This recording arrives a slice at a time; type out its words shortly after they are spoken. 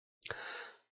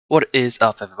What is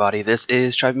up, everybody? This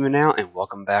is Tribunal now, and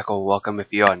welcome back, or welcome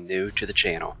if you are new to the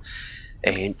channel.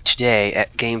 And today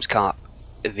at Gamescon,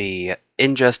 the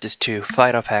Injustice 2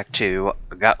 Fighter Pack 2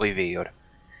 got revealed,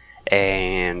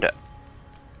 and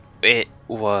it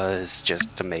was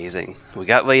just amazing. We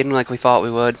got RAIDEN like we thought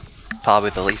we would.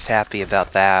 Probably the least happy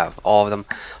about that of all of them.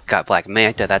 Got Black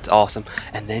Manta, that's awesome,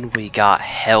 and then we got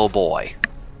Hellboy.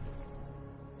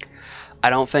 I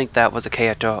don't think that was a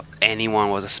character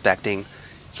anyone was expecting.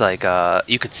 It's like,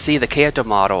 you could see the character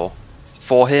model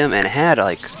for him, and it had,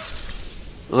 like,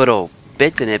 little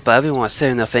bits in it, but everyone was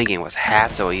sitting there thinking it was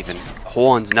hats or even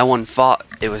horns. No one thought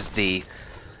it was the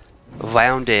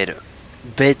rounded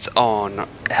bits on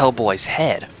Hellboy's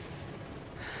head.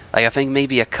 Like, I think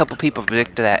maybe a couple people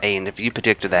predicted that, and if you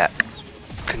predicted that,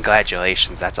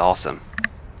 congratulations, that's awesome.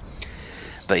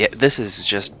 But yeah, this is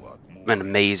just an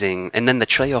amazing, and then the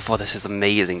trailer for this is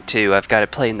amazing too. I've got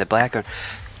it playing in the background.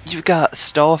 You've got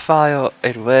Starfire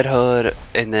and Red Hood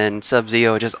and then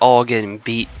Sub-Zero just all getting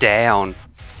beat down,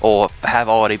 or have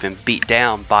already been beat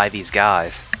down by these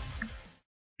guys,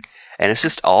 and it's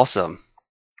just awesome.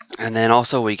 And then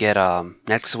also we get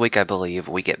next week, I believe,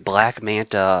 we get Black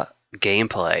Manta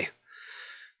gameplay,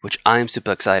 which I'm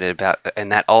super excited about,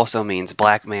 and that also means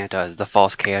Black Manta is the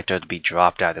first character to be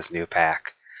dropped out of this new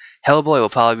pack. Hellboy will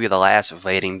probably be the last, with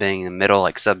RAIDEN being in the middle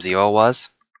like Sub-Zero was.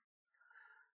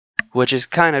 Which is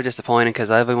kind of disappointing because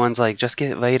everyone's like, just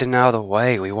get RAIDEN out of the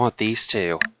way, we want these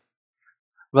two.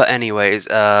 But anyways,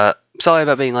 sorry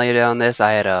about being late on this.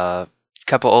 I had a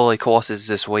couple early courses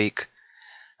this week.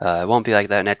 It won't be like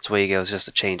that next week, it was just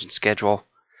a change in schedule.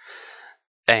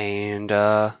 And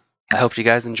I hope you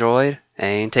guys enjoyed,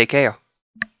 and take care.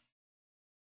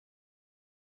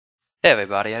 Hey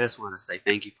everybody, I just want to say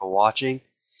thank you for watching.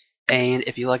 And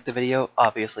if you liked the video,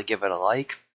 obviously give it a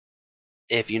like.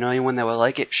 If you know anyone that would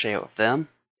like it, share it with them.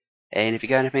 And if you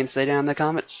got anything to say down in the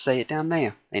comments, say it down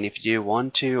there. And if you do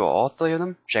 1, 2, or all 3 of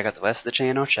them, check out the rest of the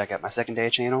channel, check out my secondary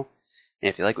channel. And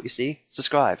if you like what you see,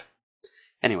 subscribe.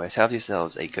 Anyways, have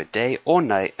yourselves a good day or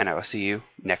night, and I will see you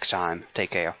next time. Take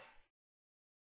care.